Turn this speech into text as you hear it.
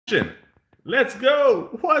Let's go.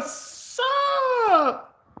 What's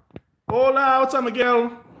up? Hola, what's up,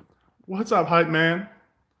 Miguel? What's up, hype man?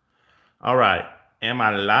 All right, am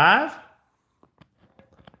I live?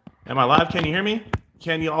 Am I live? Can you hear me?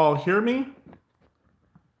 Can you all hear me?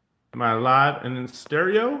 Am I live and in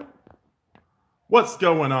stereo? What's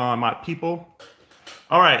going on, my people?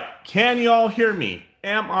 All right, can you all hear me?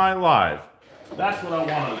 Am I live? That's what I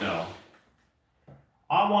want to know.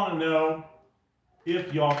 I want to know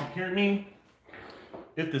if y'all can hear me,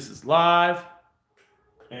 if this is live.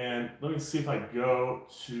 And let me see if I go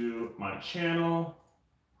to my channel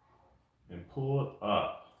and pull it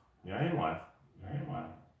up. Yeah, I am live. I am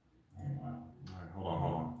live. I am live. All right, hold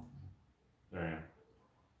on. There I am.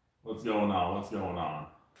 What's going on? What's going on?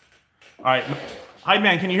 All right. Hi,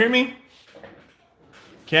 man. Can you hear me?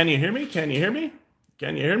 Can you hear me? Can you hear me?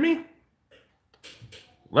 Can you hear me?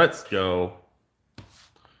 Let's go.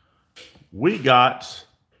 We got,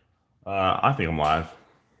 I think I'm live.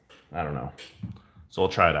 I don't know. So I'll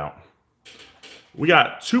try it out. We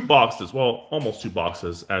got 2 boxes. Well, almost 2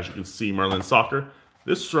 boxes, as you can see, Merlin Soccer.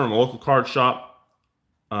 This is from a local card shop.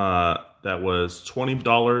 That was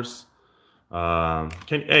 $20.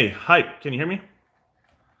 Hey, hype, can you hear me?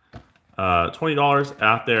 $20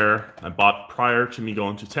 out there. I bought prior to me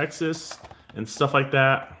going to Texas and stuff like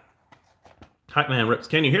that. Hype man rips.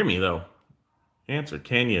 Can you hear me though? Answer.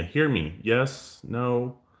 Can you hear me? Yes,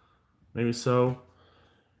 no, maybe so.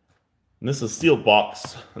 And this is a sealed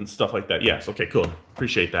box and stuff like that. Yes, okay, cool.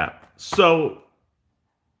 Appreciate that. So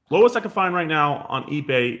lowest I can find right now on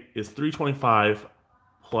eBay is $325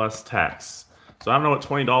 plus tax. So I don't know what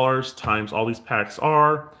 $20 times all these packs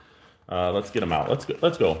are. Let's get them out.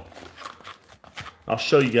 Let's go. I'll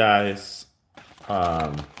show you guys.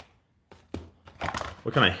 What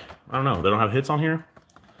can I don't know. They don't have hits on here?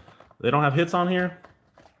 They don't have hits on here?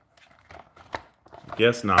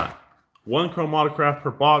 Guess not. 1 chrome autograph per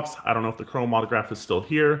box. I don't know if the chrome autograph is still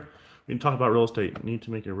here. We can talk about real estate. Need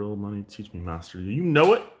to make your real money. Teach me, master. You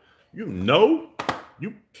know it. You know.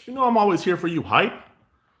 You know I'm always here for you, hype.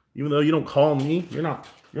 Even though you don't call me, you're not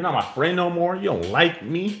my friend no more. You don't like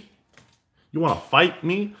me. You want to fight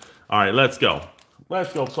me? All right, let's go.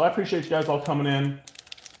 Let's go. So I appreciate you guys all coming in.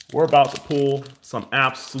 We're about to pull some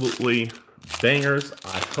absolutely bangers.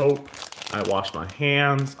 I hope I washed my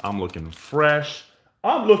hands. I'm looking fresh.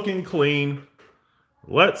 I'm looking clean.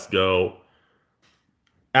 Let's go.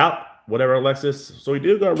 Out, whatever, Alexis. So we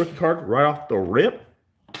do got a rookie card right off the rip.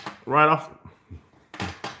 Right off.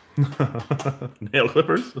 Nail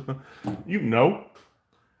clippers. You know.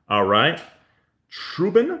 All right.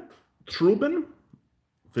 Trubin.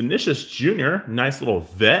 Vinicius Jr. Nice little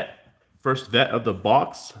vet. First vet of the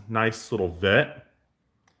box. Nice little vet.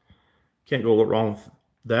 Can't go wrong with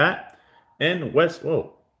that. And West.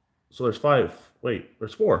 Whoa. So there's 5. Wait,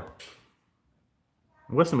 there's 4.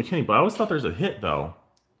 Weston McKinney, but I always thought there's a hit, though.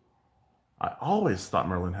 I always thought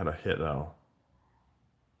Merlin had a hit, though.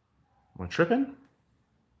 Am I tripping?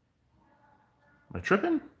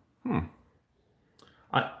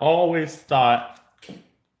 I always thought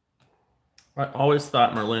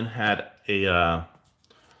Merlin had a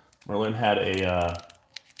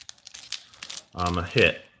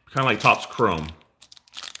hit, kind of like Topps Chrome.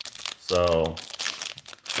 So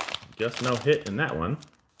guess no hit in that one.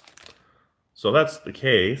 So that's the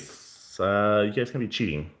case. You guys can be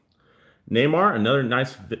cheating. Neymar, another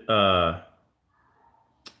nice. So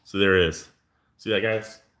there it is. See that,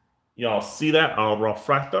 guys? Y'all see that?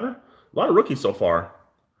 Refractor. A lot of rookies so far.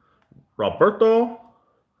 Roberto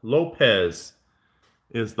Lopez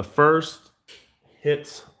is the first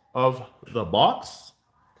hit of the box.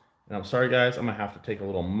 And I'm sorry, guys. I'm going to have to take a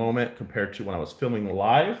little moment compared to when I was filming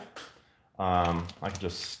live. I can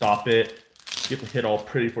just stop it, get the hit all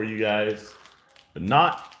pretty for you guys. But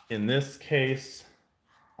not in this case.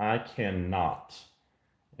 I cannot.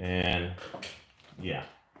 And yeah.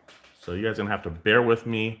 So you guys are going to have to bear with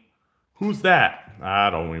me. Who's that? I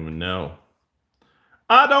don't even know.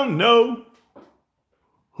 I don't know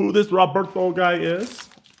who this Roberto guy is.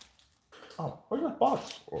 Oh, where's that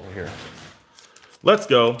box over here? Let's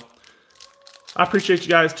go. I appreciate you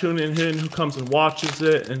guys tuning in, who comes and watches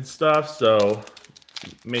it and stuff. So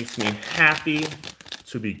it makes me happy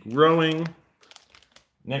to be growing.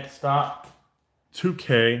 Next stop,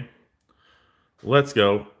 2K. Let's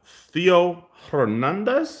go. Theo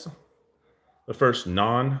Hernandez, the first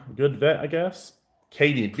non-good vet, I guess.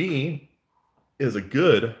 KDB is a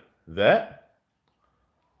good vet.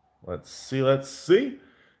 Let's see.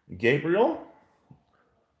 Gabriel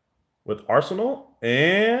with Arsenal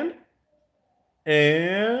and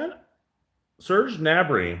Serge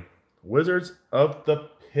Gnabry, Wizards of the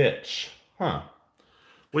Pitch. Huh.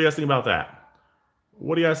 What do you guys think about that?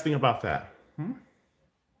 What do you guys think about that?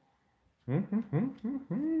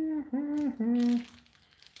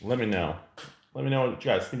 Let me know. Let me know what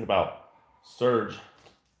you guys think about Serge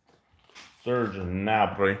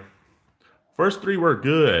Gnabry. First three were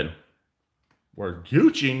good. Were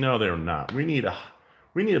Gucci? No, they're not. We need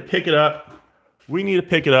to pick it up. We need to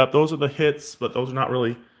pick it up. Those are the hits, but those are not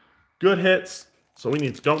really good hits. So we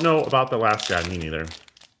need to don't know about the last guy. Me neither.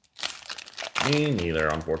 Me neither,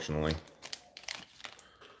 unfortunately.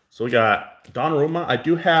 So we got Donnarumma. I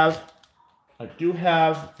do have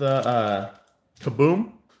the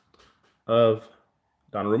Kaboom of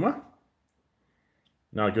Donnarumma.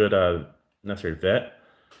 Not a good necessary vet.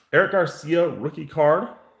 Eric Garcia rookie card.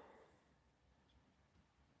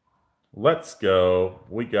 Let's go.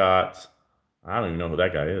 We got, I don't even know who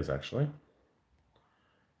that guy is actually.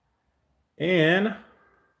 And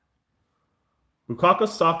Bukayo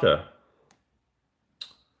Saka.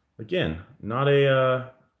 Again, not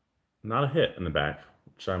a hit in the back,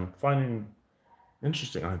 which I'm finding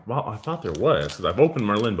interesting. I thought there was, because I've opened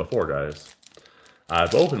Merlin before, guys.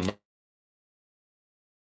 I've opened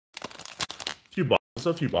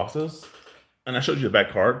a few boxes, and I showed you the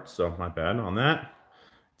back card, so my bad on that.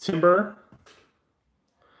 Timber,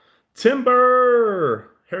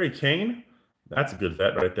 Harry Kane. That's a good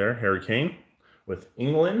vet right there, Harry Kane, with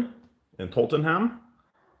England and Tottenham.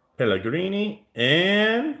 Pellegrini,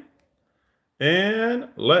 and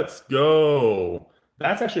let's go.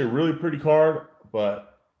 That's actually a really pretty card,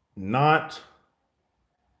 but not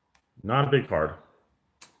a big card.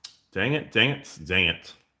 Dang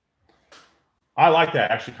it. I like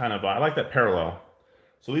that, actually, kind of. I like that parallel.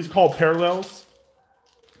 So these are called parallels.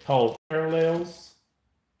 So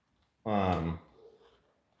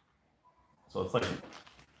it's like,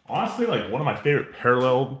 honestly, like one of my favorite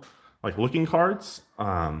parallel like looking cards.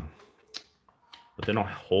 But they don't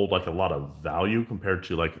hold like a lot of value compared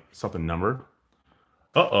to like something numbered.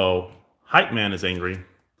 Uh-oh. Hype Man is angry.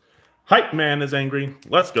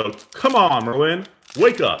 Let's go. Come on, Merlin.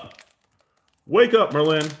 Wake up. Wake up,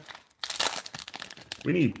 Merlin.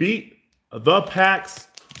 We need beat the packs,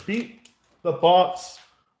 beat the box.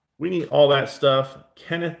 We need all that stuff.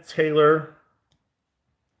 Kenneth Taylor.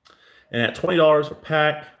 And at $20 a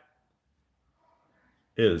pack,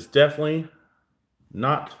 it is definitely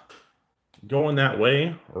not going that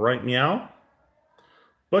way right meow.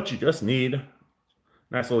 But you just need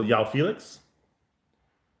nice little Yao Felix.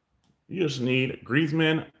 You just need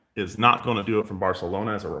Griezmann is not going to do it from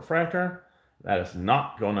Barcelona as a refractor. That is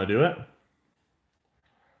not going to do it.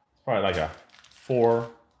 It's probably like a $4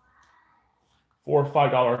 or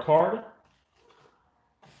 $5 card. $4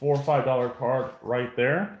 or $5 card right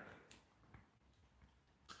there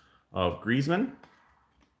of Griezmann.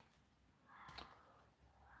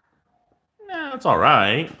 Yeah, it's all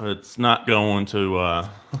right, but it's not going to,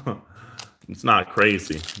 it's not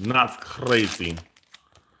crazy. Not crazy.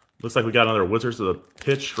 Looks like we got another Wizards of the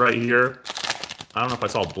Pitch right here. I don't know if I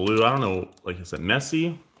saw blue. I don't know, like I said,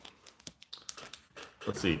 Messi.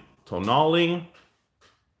 Let's see. Tonali.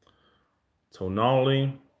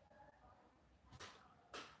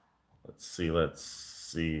 Let's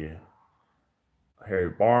see.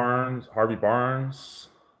 Harvey Barnes.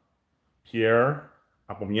 Pierre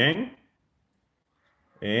Aubameyang.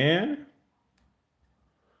 And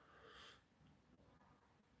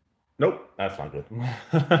nope, that's not good.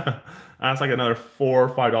 That's like another $4 or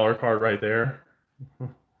 $5 card right there.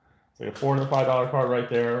 It's like a $4 or $5 card right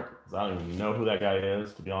there. I don't even know who that guy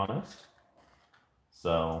is, to be honest.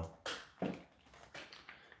 So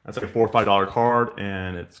that's like a $4 or $5 card,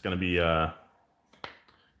 and it's going to be,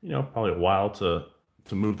 probably a while to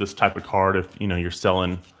move this type of card if you're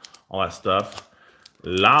selling all that stuff.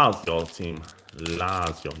 Lazio team.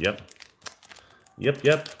 Lazio. Yep.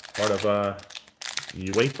 Part of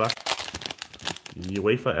UEFA.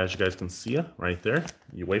 UEFA, as you guys can see right there.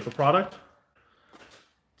 UEFA product.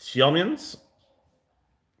 Tielemans.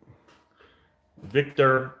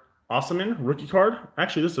 Victor Osimhen, rookie card.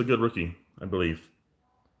 Actually, this is a good rookie, I believe.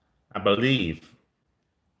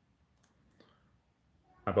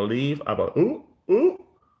 Ooh.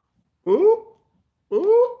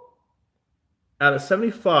 Out of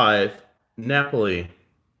 75, Napoli.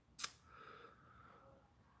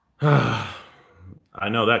 I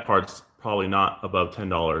know that card's probably not above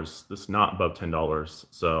 $10. This is not above $10.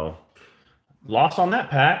 So, loss on that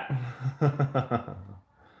pack.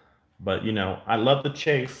 But, I love the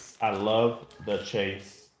chase.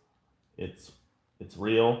 It's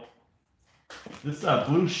real. This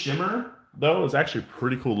blue shimmer, though, is actually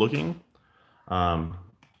pretty cool looking.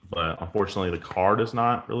 But unfortunately, the card is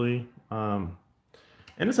not really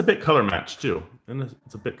And it's a bit color match too. And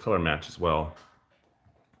it's a bit color match as well.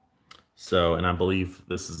 So, and I believe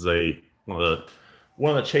this is one of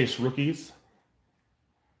the Chase rookies.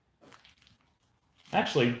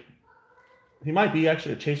 Actually, he might be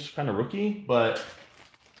actually a Chase kind of rookie, but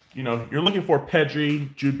you know, you're looking for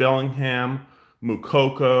Pedri, Jude Bellingham,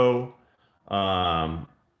 Mukoko, Karim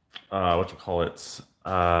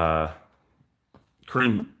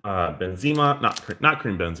Benzema, not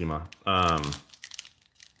Karim Benzema,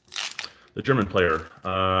 the German player,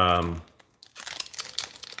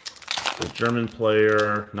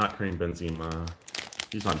 not Karim Benzema.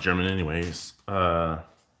 He's not German anyways.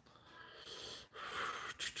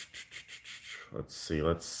 Let's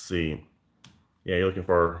see. Yeah, you're looking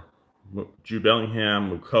for Jude Bellingham,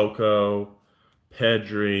 Mukoko,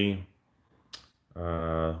 Pedri.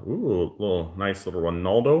 Nice little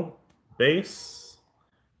Ronaldo base.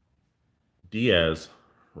 Diaz,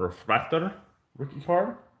 Refractor, rookie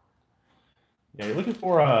card. Yeah, you're looking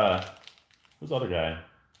for who's the other guy?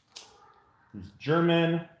 He's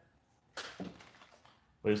German,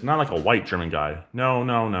 but he's not like a white German guy. No.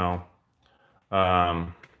 No,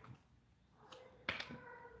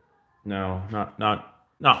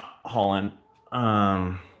 not Holland.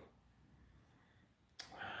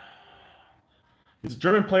 He's a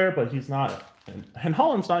German player, but he's not. And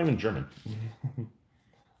Holland's not even German.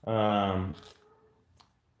 No,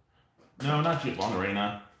 not Giovanni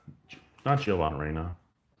Reina. Not Giovanni Reina.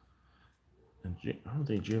 And I don't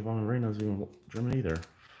think Giovanni Reina is even German either.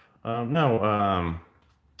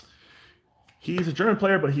 He's a German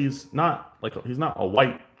player, but he's not a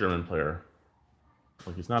white German player.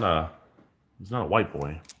 Like he's not a white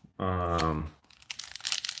boy.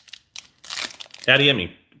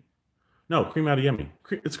 Adeyemi. No, Karim Adeyemi.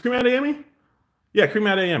 It's Karim Adeyemi? Yeah, Karim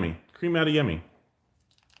Adeyemi. Karim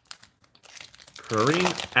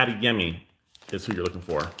Adeyemi is who you're looking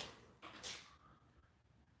for.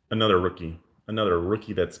 Another rookie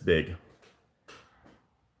that's big.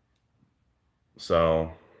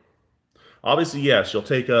 So, obviously, yes, you'll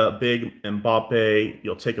take a big Mbappe.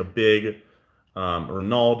 You'll take a big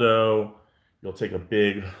Ronaldo. You'll take a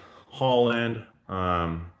big Holland.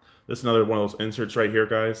 This is another one of those inserts right here,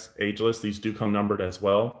 guys. Ageless. These do come numbered as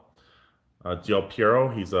well. Del Piero.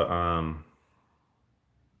 He's a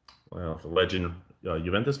legend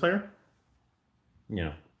Juventus player.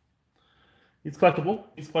 Yeah. He's collectible.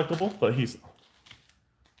 But he's.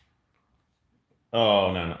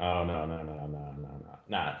 Oh no!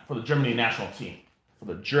 Nah. For the Germany national team.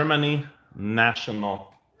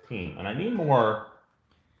 And I need more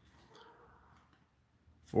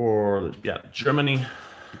for Germany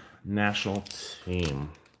national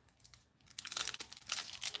team.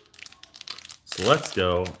 So let's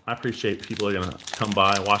go. I appreciate people are gonna come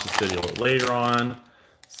by and watch this video later on.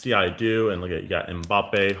 See how I do, and look at you got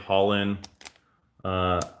Mbappe, Holland.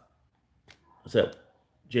 What's that?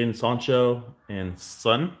 Jadon Sancho and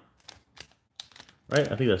Son. Right?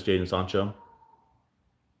 I think that's Jadon Sancho.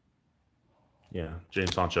 Yeah,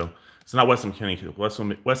 Jadon Sancho. It's not Weston McKennie.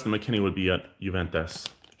 Weston McKennie would be at Juventus.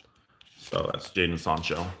 So that's Jadon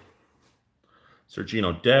Sancho.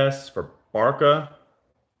 Sergino Dest for Barca.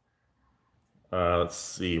 Let's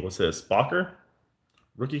see. What's this? Bacher?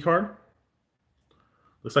 Rookie card.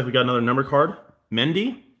 Looks like we got another number card.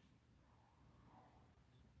 Mendy.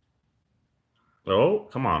 Oh,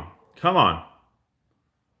 come on.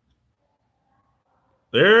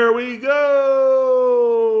 There we go.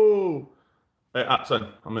 Hey, son,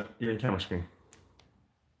 you're in camera screen.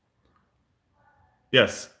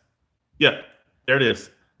 Yes. Yeah, there it is.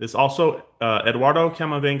 This also, Eduardo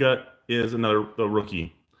Camavinga is another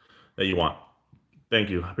rookie that you want. Thank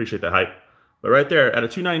you. I appreciate that hype. But right there at a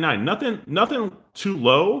 299, nothing too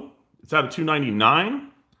low. It's at a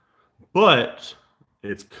 299, but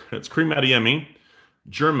it's Karim Adeyemi,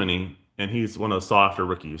 Germany, and he's one of the softer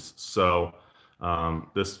rookies. So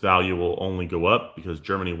this value will only go up because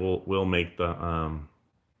Germany will make the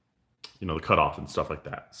the cutoff and stuff like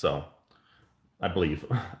that. So I believe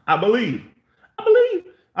in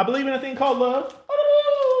a thing called love.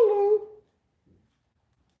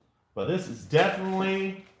 But this is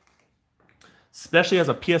definitely, especially as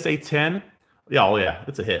a PSA 10. Yeah, oh yeah,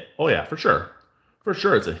 it's a hit. Oh yeah, for sure. For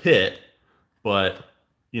sure it's a hit. But,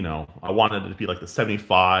 I wanted it to be like the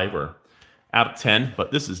 75 or out of 10.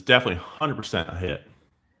 But this is definitely 100% a hit.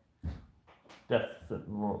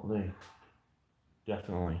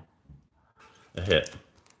 Definitely a hit.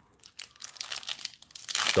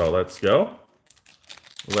 So let's go.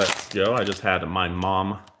 I just had my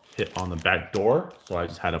mom hit on the back door, so I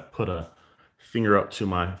just had to put a finger up to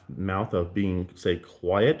my mouth of say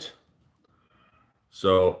quiet.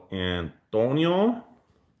 So Antonio,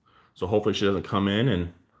 So hopefully she doesn't come in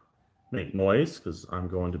and make noise because I'm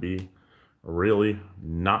going to be really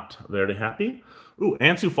not very happy. Ooh,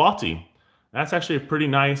 Ansu Fati. That's actually a pretty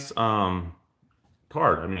nice card.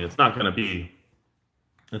 I mean, it's not a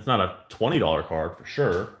 $20 card for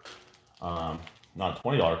sure. Not a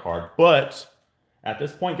 $20 card, but at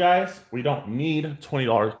this point, guys, we don't need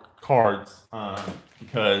 $20 cards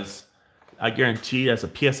because I guarantee as a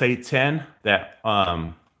PSA 10 that's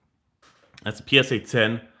a PSA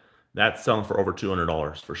 10 that's selling for over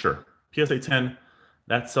 $200 for sure. PSA 10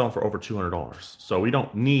 that's selling for over $200. So we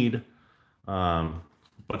don't need a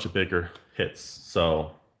bunch of bigger hits.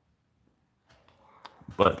 So,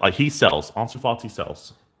 but like he sells, Ansu Fati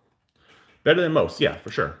sells better than most. Yeah,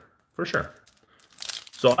 for sure, for sure.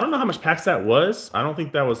 So I don't know how much packs that was. I don't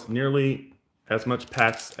think that was nearly as much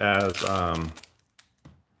packs as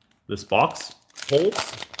this box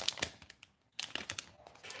holds.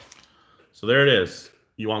 So there it is.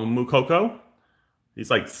 Yuan Mukoko.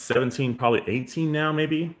 He's like 17, probably 18 now,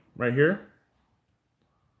 maybe, right here.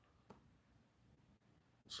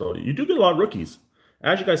 So you do get a lot of rookies.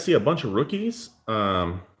 As you guys see, a bunch of rookies. You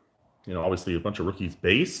know, obviously a bunch of rookies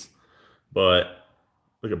base. But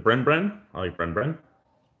look at Bren. I like Bren.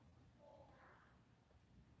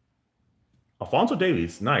 Alphonso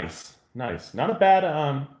Davies, nice. Not a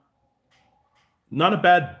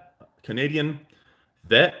bad Canadian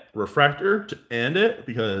vet refractor to end it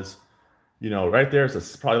because, you know, right there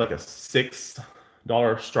is probably like a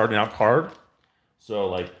 $6 starting out card. So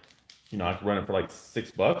like, you know, I could run it for like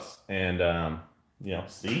 $6 and you know,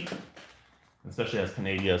 see, especially as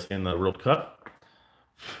Canada's in the World Cup.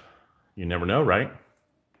 You never know, right?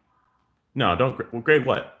 No, don't grade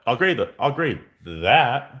what? I'll grade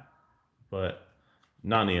that. But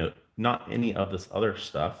not any of this other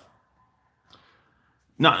stuff.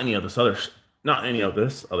 Not any of this other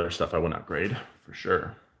stuff I would not grade for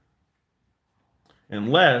sure.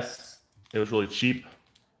 Unless it was really cheap.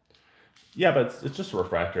 Yeah, but it's just a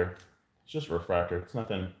refractor. It's just a refractor. It's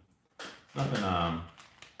nothing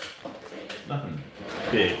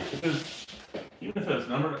big. Even if it's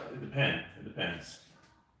numbered, it depends.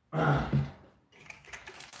 So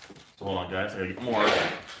hold on, guys.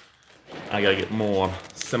 I gotta get more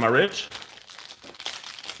semi-rich.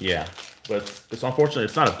 Yeah, but it's unfortunately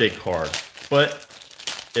it's not a big card, but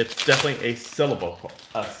it's definitely a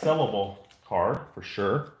sellable card for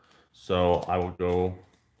sure. So I will go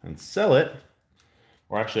and sell it,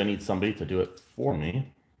 or actually I need somebody to do it for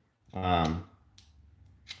me.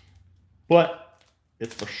 But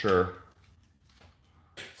it's for sure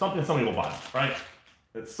something somebody will buy, right?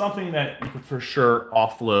 It's something that you could for sure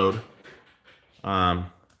offload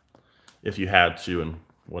if you had to, and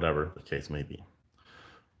whatever the case may be.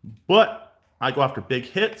 But I go after big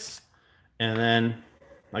hits, and then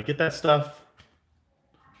I get that stuff.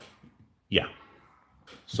 Yeah.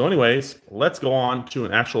 So anyways, let's go on to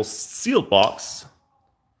an actual sealed box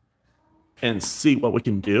and see what we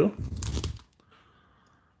can do.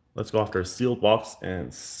 Let's go after a sealed box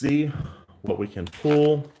and see what we can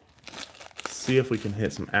pull. See if we can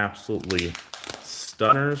hit some absolutely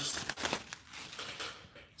stunners.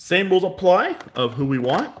 Same rules apply of who we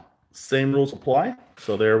want. Same rules apply.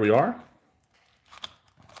 So there we are.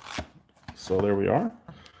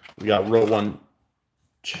 We got row 1,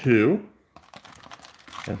 2,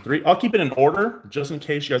 and 3. I'll keep it in order just in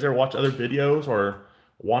case you guys ever watch other videos or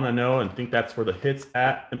want to know and think that's where the hit's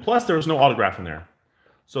at. And plus, there was no autograph in there.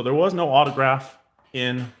 So there was no autograph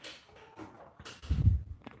in.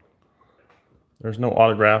 There's no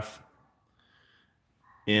autograph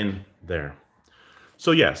in there.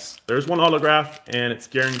 So yes, there's one autograph, and it's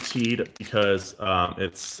guaranteed because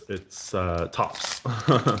it's Topps.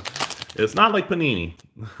 It's not like Panini.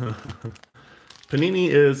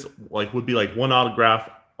 Panini would be like one autograph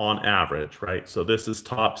on average, right? So this is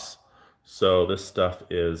Topps. So this stuff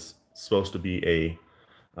is supposed to be a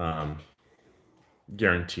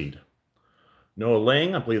guaranteed. Noah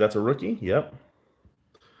Lang, I believe that's a rookie. Yep.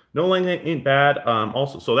 Noah Lang ain't bad.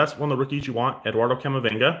 Also, so that's one of the rookies you want. Eduardo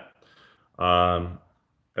Camavinga.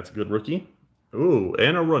 That's a good rookie. Ooh,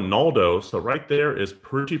 and a Ronaldo. So right there is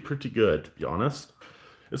pretty good, to be honest.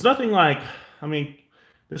 It's nothing like, I mean,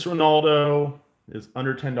 this Ronaldo is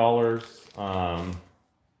under $10.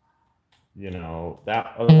 You know,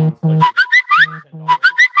 that other one's like $10.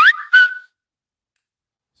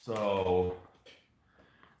 So,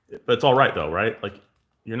 but it's all right though, right? Like,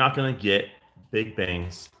 you're not going to get big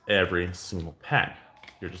bangs every single pack.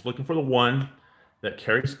 You're just looking for the one that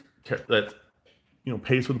that, you know,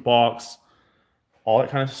 pays for the box, all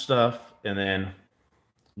that kind of stuff, and then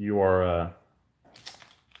you are,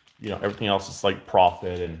 you know, everything else is like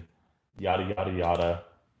profit and yada yada yada.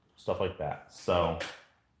 stuff like that. So,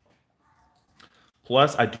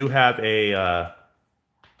 plus I do have a,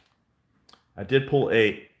 I did pull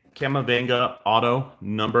a Camavinga auto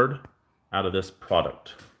numbered out of this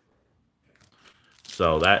product.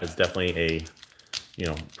 So that is definitely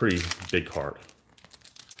a, pretty big card.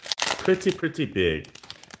 Pretty big.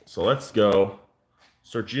 So let's go.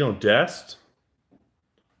 Sergio Dest,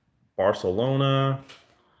 Barcelona,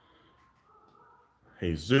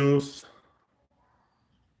 Jesus,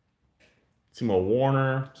 Timo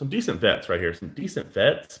Werner. Some decent vets right here. Some decent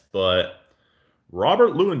vets, but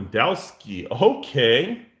Robert Lewandowski.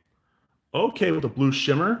 Okay. Okay with the blue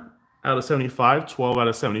shimmer out of 75. 12 out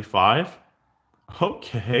of 75.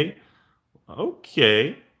 Okay.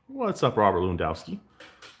 Okay. What's up, Robert Lewandowski?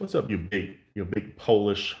 What's up, you big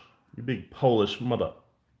Polish mother.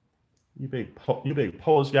 You big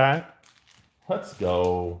Polish guy. Let's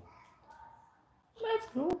go. Let's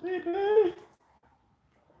go, baby. It's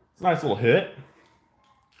a nice little hit.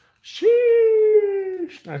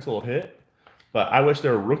 Sheesh. Nice little hit. But I wish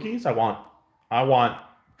there were rookies. I want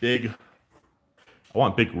big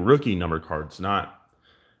rookie numbered cards, not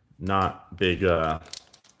big because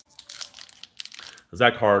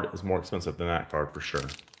that card is more expensive than that card for sure.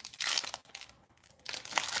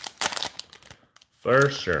 For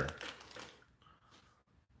sure.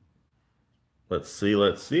 Let's see.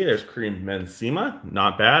 There's Karim Benzema.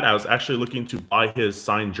 Not bad. I was actually looking to buy his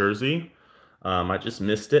signed jersey. I just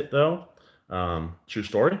missed it, though. True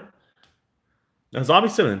story. Now, Zombie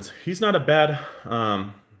Simmons, he's not a bad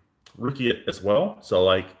rookie as well. So,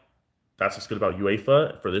 that's what's good about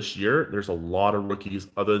UEFA for this year. There's a lot of rookies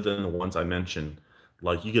other than the ones I mentioned.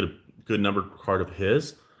 Like, you get a good numbered card of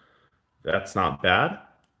his. That's not bad.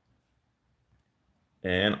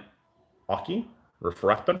 And Aki,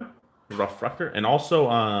 Refractor. And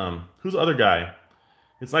also, who's the other guy?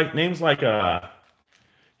 It's like names like I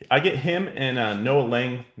get him and Noah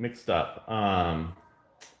Lang mixed up.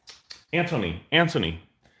 Anthony.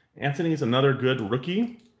 Anthony's another good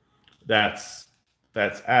rookie that's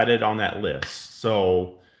added on that list.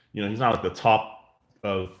 So, he's not like the top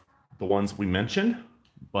of the ones we mentioned,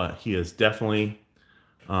 but he is definitely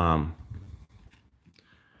a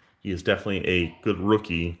good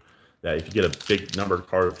rookie that if you get a big numbered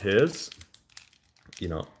card of his,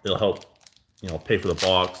 it'll help, pay for the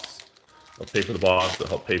box. It'll pay for the box. It'll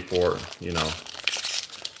help pay for,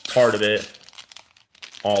 part of it,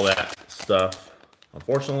 all that stuff.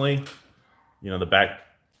 Unfortunately, the back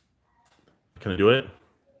couldn't do it.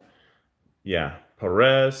 Yeah,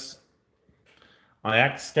 Perez,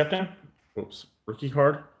 Ajax captain. Oops, rookie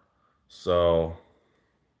card. So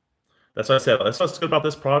that's what I said. That's what's good about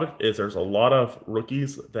this product is there's a lot of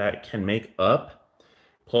rookies that can make up.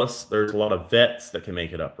 Plus, there's a lot of vets that can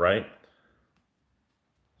make it up, right?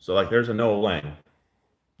 So, there's a Noah Lang.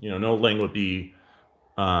 Noah Lang would be,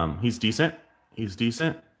 he's decent.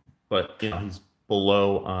 But, he's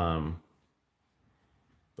below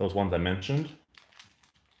those ones I mentioned.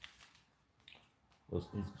 He's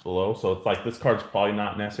below. So, it's this card's probably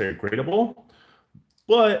not necessarily gradable.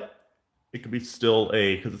 But it could be still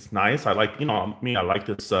because it's nice. I like, I like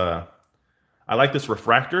this. I like this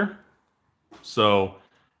refractor. So,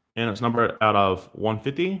 and it's numbered out of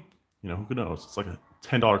 150. Who knows? It's like a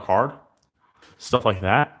 $10 card, stuff like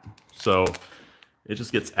that. So, it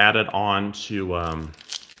just gets added on to,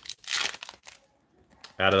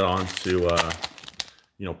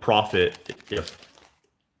 profit if.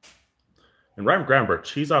 And Ryan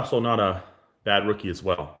Gravenberch, he's also not a bad rookie as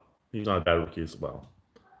well.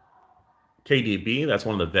 KDB, that's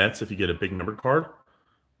one of the vets if you get a big numbered card.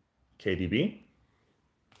 KDB.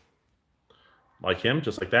 Like him,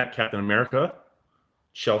 just like that. Captain America.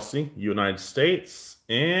 Chelsea, United States.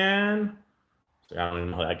 And I don't even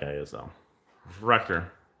know who that guy is, though.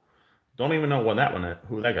 Wrecker. Don't even know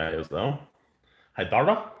who that guy is, though.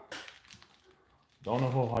 Haidara. Don't know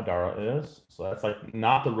who Haidara is. So that's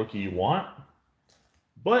not the rookie you want.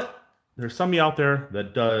 But there's somebody out there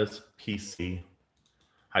that does PC.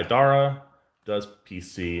 Haidara does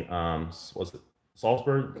PC. Was it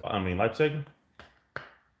Leipzig?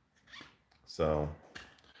 So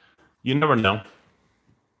you never know.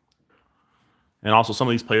 And also some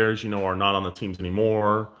of these players, are not on the teams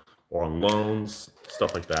anymore or on loans,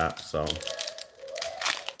 stuff like that. So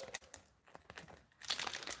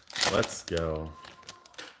let's go.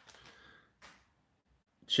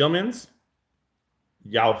 Chilmans.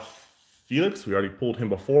 Yao Felix. We already pulled him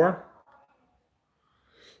before.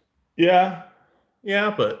 Yeah,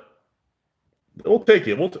 but we'll take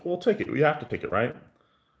it. We'll take it. We have to take it, right?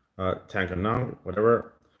 Tankanang,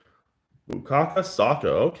 whatever. Bukaka Saka.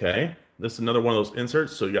 Okay, this is another one of those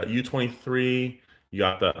inserts. So you got U23, You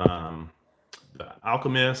got the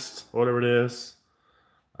Alchemist, whatever it is.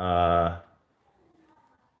 You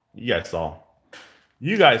guys saw.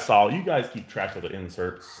 You guys saw. You guys keep track of the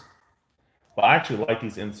inserts. But I actually like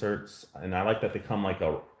these inserts, and I like that they come like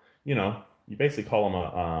a, you basically call them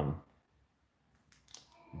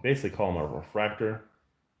a refractor.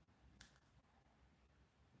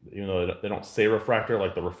 Even though they don't say refractor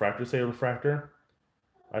like the refractors say refractor,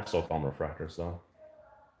 I still call them refractors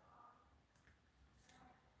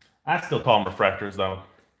though.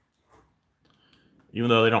 Even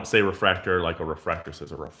though they don't say refractor like a refractor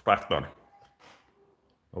says a refractor.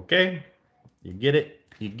 Okay, you get it.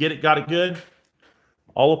 You get it. Got it good.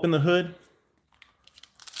 All up in the hood.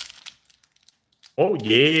 Oh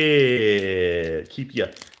yeah, keep you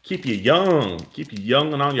young. Keep you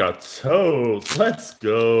young and on your toes. Let's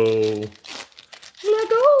go. Let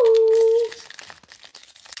go.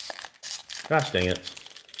 Gosh dang it.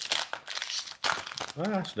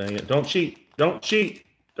 Gosh dang it. Don't cheat. Don't cheat.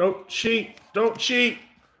 Don't cheat. Don't cheat.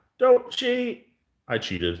 Don't cheat. I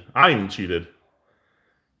cheated. I even cheated.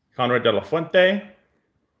 Conrad de la Fuente.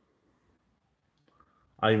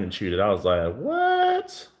 I even cheated. I was like,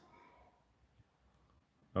 what?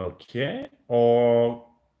 Okay.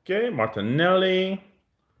 Okay. Martinelli.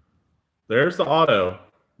 There's the auto.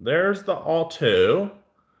 There's the auto.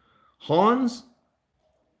 Hans.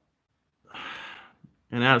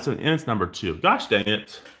 And it's number 2. Gosh dang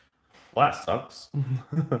it. Well, that sucks.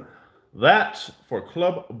 That for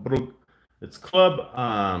Club Brugge. It's Club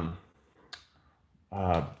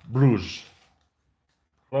Bruges.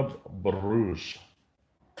 Club Bruges.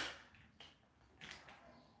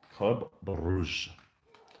 Club Bruges.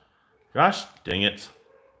 Gosh dang it.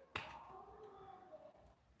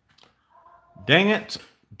 Dang it.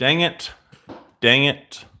 Dang it. Dang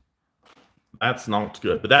it. That's not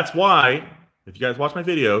good. But that's why, if you guys watch my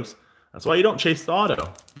videos, that's why you don't chase the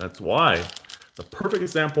auto. That's why. The perfect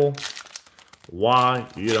example why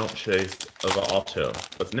you don't chase the auto.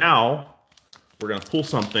 But now we're going to pull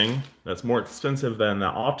something that's more expensive than the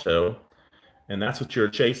auto, and that's what you're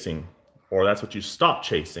chasing, or that's what you stop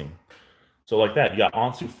chasing. So like that, you got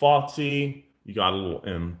Ansu Fati, you got a little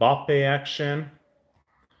Mbappe action,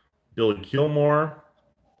 Billy Gilmore.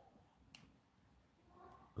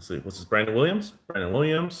 Let's see, what's this? Brandon Williams? Brandon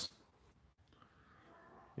Williams.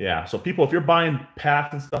 Yeah, so people, if you're buying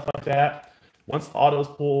packs and stuff like that, once the auto is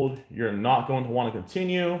pulled, you're not going to want to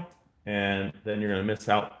continue, and then you're going to miss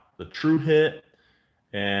out the true hit,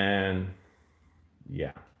 and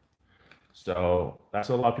yeah. So that's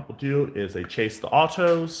what a lot of people do, is they chase the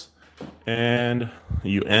autos, and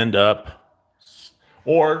you end up,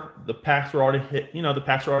 or the packs are already hit, the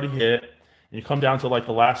packs are already hit, and you come down to like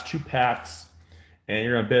the last 2 packs, and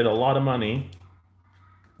you're going to bid a lot of money.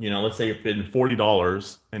 Let's say you're bidding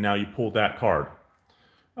 $40, and now you pull that card.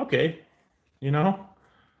 Okay, now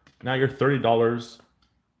you're $30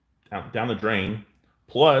 down the drain.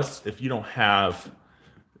 Plus, if you don't have,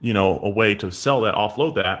 a way to sell that,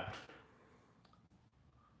 offload that,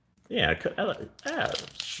 yeah,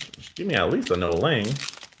 give me at least a no lane.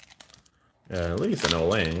 At least a no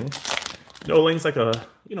lane. No lane's like a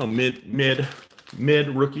mid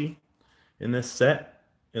rookie in this set,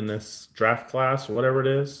 in this draft class, whatever it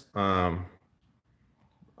is. So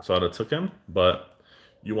I took him, but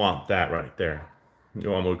you want that right there.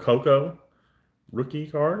 You want Mukoko rookie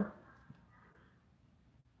card,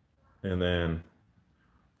 and then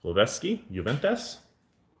Loveski, Juventus.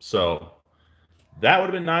 So that would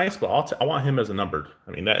have been nice, but I want him as a numbered.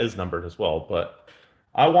 I mean, that is numbered as well, but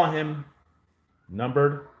I want him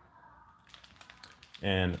numbered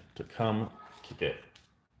and to come kick it.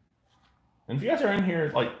 And if you guys are in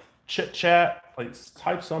here, like, chit chat, like,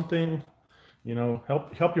 type something,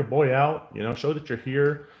 help your boy out, show that you're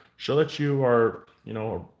here, show that you are,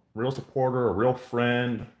 a real supporter, a real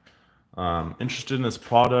friend, interested in this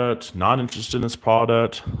product, not interested in this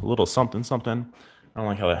product, a little something, something. I don't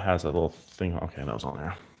like how that has that little thing. Okay, that was on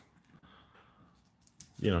there.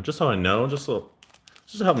 Just so I know, just to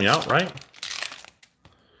help me out, right?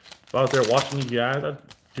 If I was there watching you guys, I'd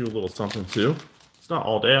do a little something too. It's not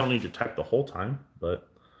all day. I don't need to type the whole time, but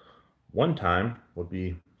one time would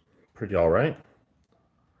be pretty all right.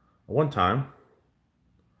 One time.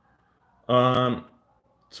 To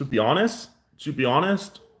be honest,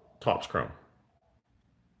 Topps Chrome.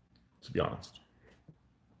 To be honest.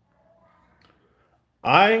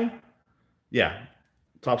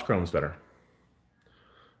 Topps Chrome is better.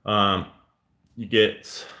 You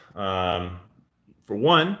get, for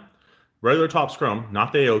one, regular Topps Chrome,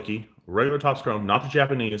 not the Aoki, regular Topps Chrome, not the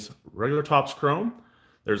Japanese, regular Topps Chrome.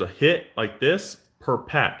 There's a hit like this per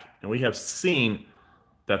pack. And we have seen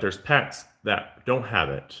that there's packs that don't have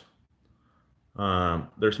it.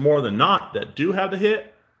 There's more than not that do have the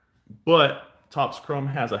hit, but Topps Chrome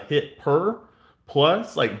has a hit per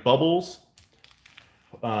plus, like bubbles,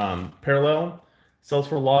 parallel, sells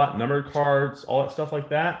for a lot, numbered cards, all that stuff like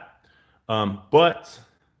that. But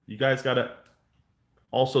you guys got to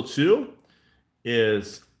also too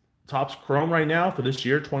is Topps Chrome right now for this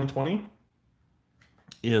year 2020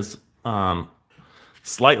 is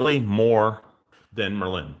slightly more than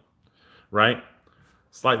Merlin, right?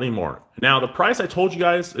 Slightly more. Now, the price I told you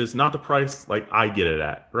guys is not the price like I get it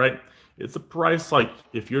at, right? It's the price like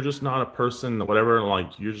if you're just not a person, whatever,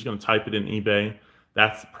 like you're just going to type it in eBay,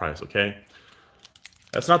 that's the price, okay?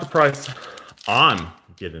 That's not the price I'm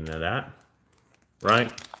getting it at,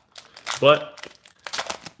 right? But,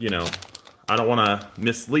 you know, I don't want to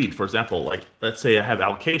mislead. For example, like let's say I have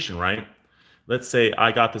allocation, right? Let's say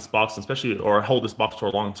I got this box, especially, or I hold this box for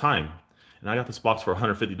a long time, and I got this box for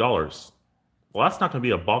 $150. Well, that's not going to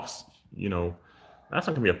be a box, you know, that's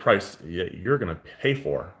not going to be a price you're going to pay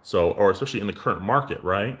for. So, or especially in the current market,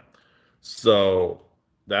 right? So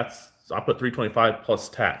I put $325 plus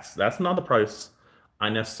tax. That's not the price I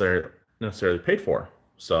necessarily paid for.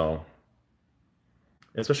 So,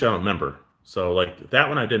 especially I'm a member. So like that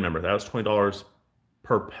one I did remember. That was $20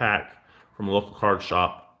 per pack from a local card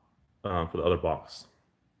shop for the other box.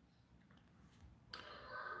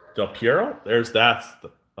 Del Piero, that's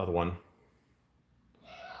the other one.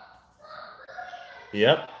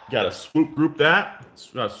 Yep, got to swoop group that.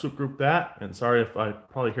 Got to swoop group that. And sorry if I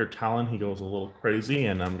probably hear Talon. He goes a little crazy,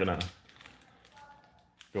 and I'm gonna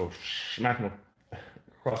go smack him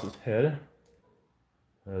across his head,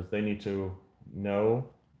 as they need to know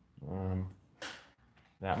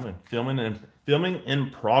that one. Filming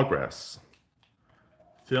in progress.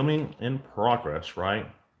 Filming in progress, right?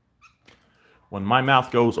 When my mouth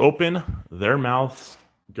goes open, their mouths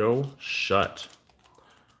go shut.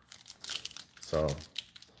 So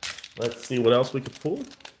let's see what else we could pull.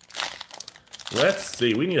 Let's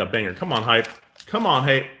see. We need a banger. Come on, hype. Come on,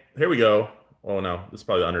 hype. Here we go. Oh, no. This is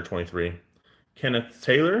probably under 23. Kenneth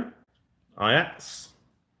Taylor. Ajax.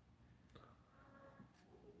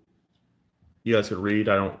 You guys could read.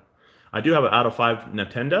 I do have an out of 5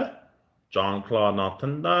 Nintendo. Jean-Claude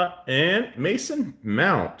Natanda. And Mason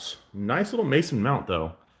Mount. Nice little Mason Mount,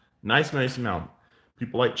 though. Nice Mason Mount.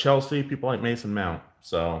 People like Chelsea. People like Mason Mount.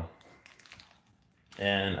 So...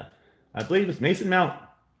 and I believe it's Mason Mount.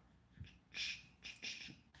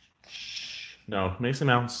 No, Mason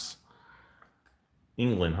Mount's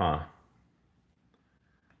England, huh?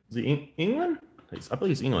 Is he England? I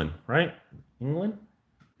believe it's England, right? England?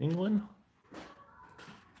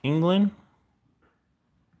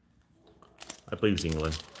 I believe it's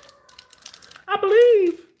England. I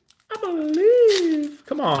believe.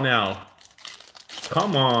 Come on now.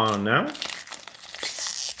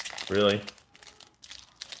 Really?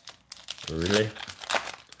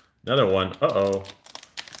 Another one. Uh-oh.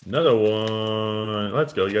 Another one.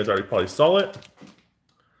 Let's go. You guys already probably saw it.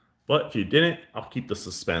 But if you didn't, I'll keep the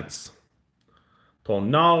suspense.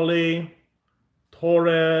 Tonali,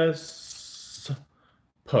 Torres,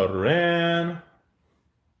 Perrin,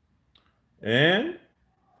 and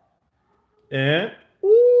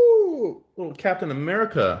ooh, little Captain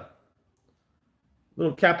America.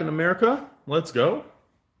 Let's go.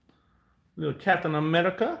 Little Captain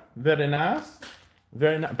America. Very nice.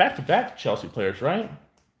 Back-to-back Chelsea players, right?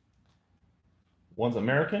 One's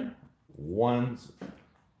American. One's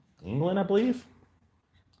England, I believe.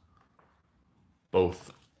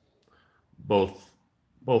 Both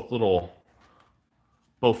little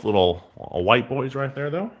white boys right there,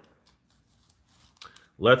 though.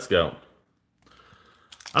 Let's go.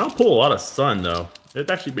 I don't pull a lot of sun, though. It'd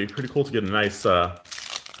actually be pretty cool to get a nice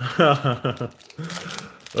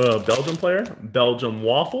Belgium player. Belgium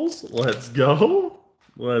waffles. Let's go.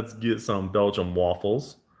 Let's get some Belgium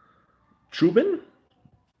waffles. Trubin.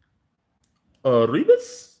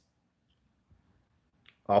 Ribas.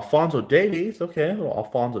 Alphonso Davies. Okay, little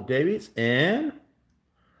Alphonso Davies. And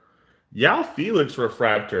Yao Felix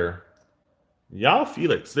refractor. Yao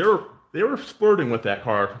Felix. They were flirting with that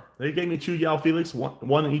card. They gave me 2 Yao Felix,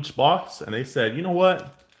 one in each box, and they said, you know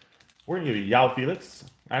what? We're gonna give you Yao Felix.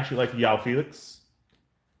 I actually like Yao Felix.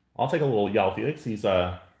 I'll take a little Yao Felix. He's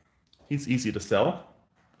easy to sell.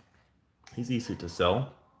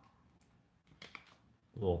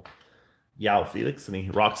 Little Yao Felix, and he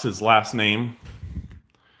rocks his last name.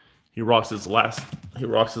 He rocks his last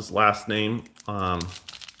name on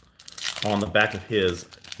the back of his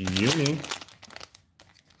uni.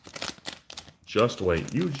 Just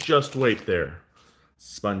wait. You just wait there,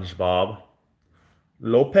 SpongeBob.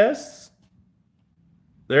 Lopez.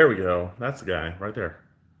 There we go. That's the guy right there.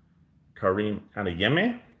 Kareem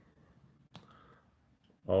Adeyemi.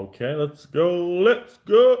 Okay, let's go. Let's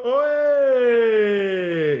go.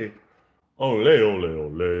 Ole! Ole, ole,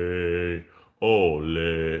 ole.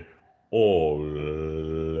 Ole.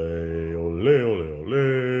 Ole. Ole, ole,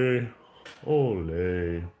 ole.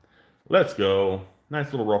 Ole. Let's go.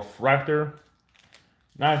 Nice little refractor.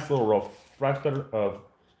 Nice little refractor of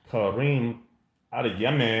Kareem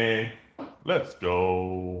Adeyemi. Let's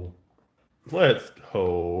go. Let's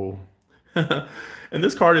go. And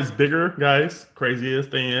this card is bigger, guys. Craziest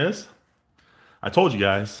thing is, I told you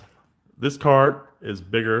guys, this card is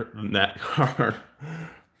bigger than that card.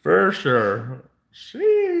 For sure.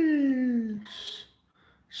 Sheesh.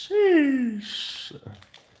 Sheesh.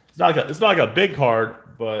 It's not like a big card,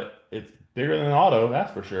 but it's bigger than an auto,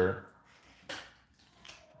 that's for sure.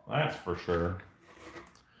 That's for sure.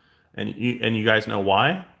 And you guys know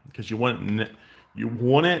why? Because you wouldn't grade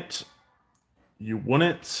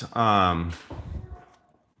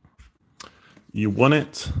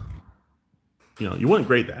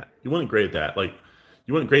that. You wouldn't grade that. Like,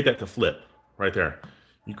 you wouldn't grade that to flip right there.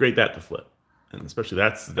 You grade that to flip. And especially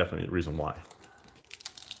that's definitely the reason why.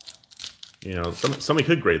 You know, somebody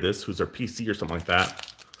could grade this who's their PC or something like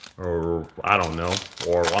that. Or I don't know.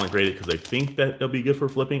 Or want to grade it because they think that they'll be good for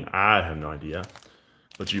flipping. I have no idea.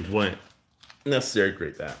 But you wouldn't necessarily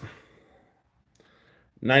grade that.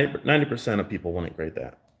 90% of people wouldn't grade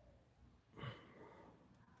that.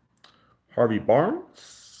 Harvey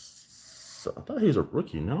Barnes. I thought he was a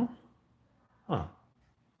rookie, no? Huh.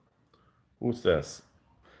 Who's this?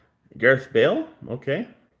 Gareth Bale. Okay.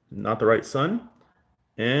 Not the right son.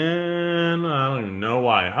 And I don't even know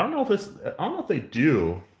why. I don't know if they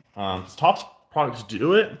do. Topps products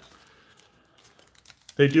do it.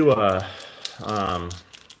 They do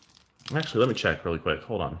actually, let me check really quick.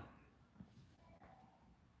 Hold on,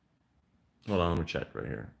 let me check right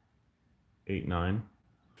here. 8-9.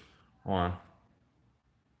 Hold on.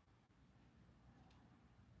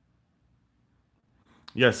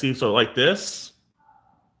 Yeah, see, so like this.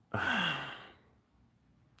 I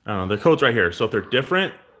don't know, the code's right here. So if they're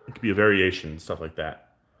different, it could be a variation, stuff like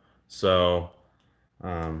that. So,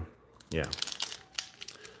 yeah.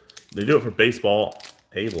 They do it for baseball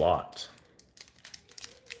a lot.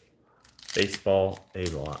 Baseball a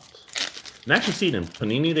lot. And actually see it in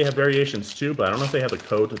Panini, they have variations too, but I don't know if they have a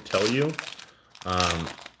code to tell you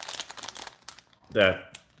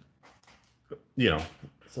that, you know,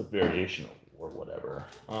 it's a variation or whatever.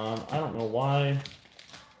 I don't know why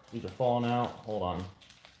these are falling out. Hold on.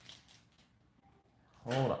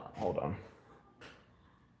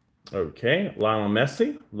 Okay, Lionel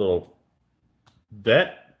Messi, little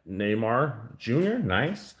vet, Neymar Jr.,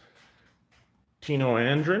 nice. Tino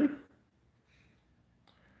Andrin.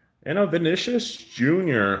 And a Vinicius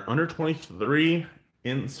Jr., under 23,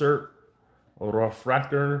 insert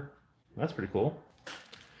refractor. That's pretty cool.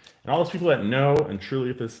 And all those people that know, and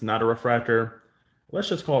truly if it's not a refractor, let's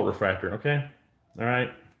just call it refractor, okay? All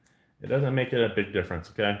right? It doesn't make it a big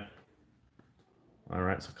difference, okay? All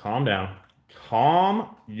right, so calm down.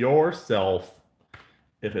 Calm yourself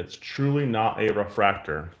if it's truly not a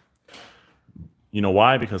refractor. You know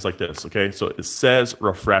why? Because like this, okay? So it says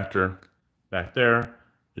refractor back there.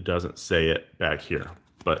 It doesn't say it back here.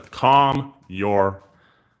 But calm your,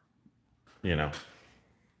 your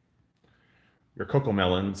cocoa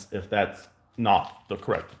melons if that's not the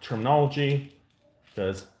correct terminology.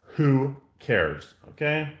 Because who cares,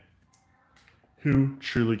 okay? Who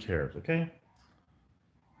truly cares, okay?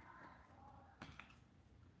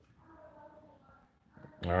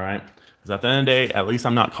 All right. Because at the end of the day, at least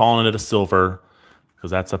I'm not calling it a silver because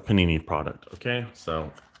that's a Panini product. Okay.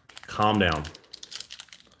 So calm down.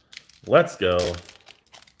 Let's go.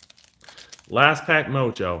 Last pack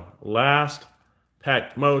mojo. Last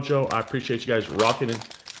pack mojo. I appreciate you guys rocking and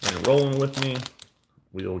rolling with me.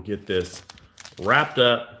 We'll get this wrapped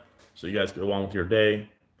up so you guys go on with your day.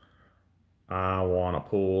 I want to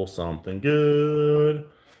pull something good.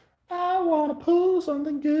 I want to pull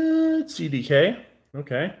something good. CDK.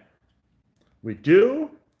 Okay. We do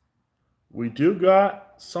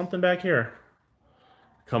got something back here.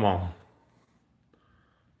 Come on.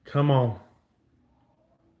 Come on.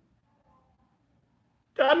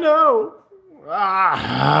 God, no.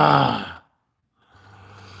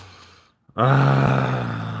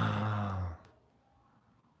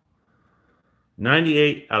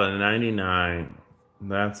 98 out of 99.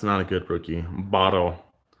 That's not a good rookie. Bottle.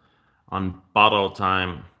 On bottle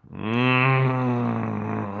time.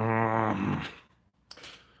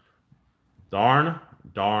 Darn.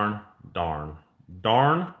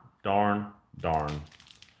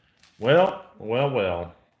 Well.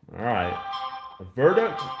 All right.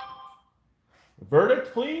 Verdict.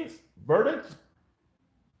 Verdict, please. Verdict.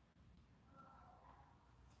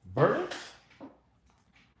 Verdict.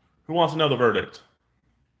 Who wants to know the verdict?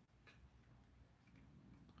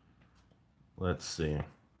 Let's see.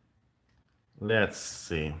 Let's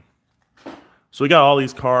see. So we got all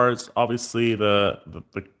these cards. Obviously, the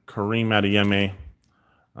Kareem Adeyemi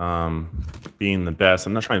being the best.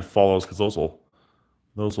 I'm not trying to follow those because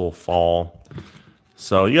those will fall.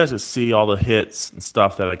 So you guys just see all the hits and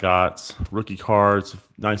stuff that I got. Rookie cards,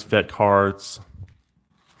 nice vet cards,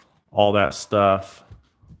 all that stuff.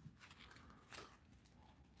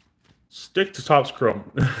 Stick to Topps Chrome.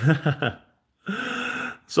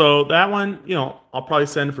 So that one, I'll probably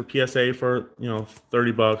send for PSA for,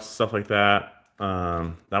 $30, stuff like that.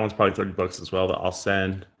 That one's probably $30 as well that I'll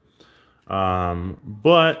send.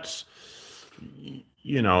 But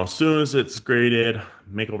as soon as it's graded,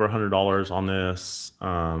 make over $100 on this.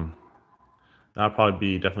 That'll probably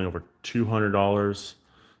be definitely over $200.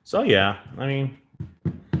 So yeah, I mean,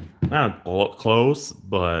 not close,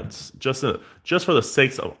 but just for the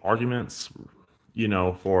sakes of arguments, can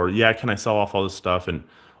I sell off all this stuff and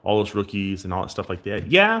all those rookies and all that stuff like that?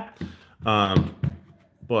 Yeah.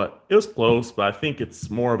 But it was close, but I think it's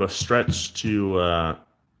more of a stretch to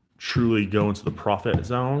truly go into the profit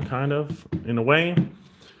zone, kind of, in a way.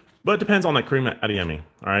 But it depends on that Kareem Adeyemi.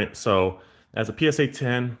 All right. So as a PSA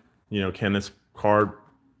 10, can this card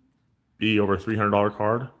be over a $300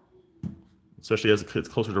 card? Especially as it gets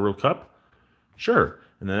closer to World Cup? Sure.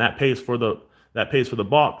 And then that pays for the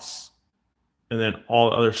box. And then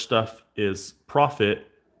all the other stuff is profit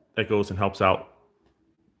that goes and helps out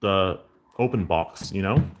the open box,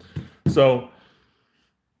 So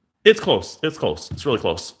it's close. It's close. It's really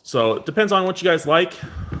close. So it depends on what you guys like,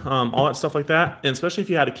 all that stuff like that. And especially if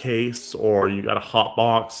you had a case or you got a hot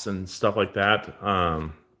box and stuff like that,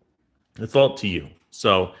 it's all up to you.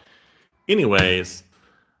 So anyways,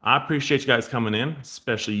 I appreciate you guys coming in,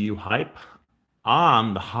 especially you, Hype.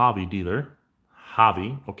 I'm the hobby dealer.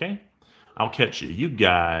 Hobby, okay? I'll catch you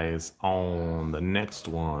guys on the next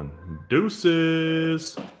one.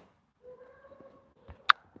 Deuces.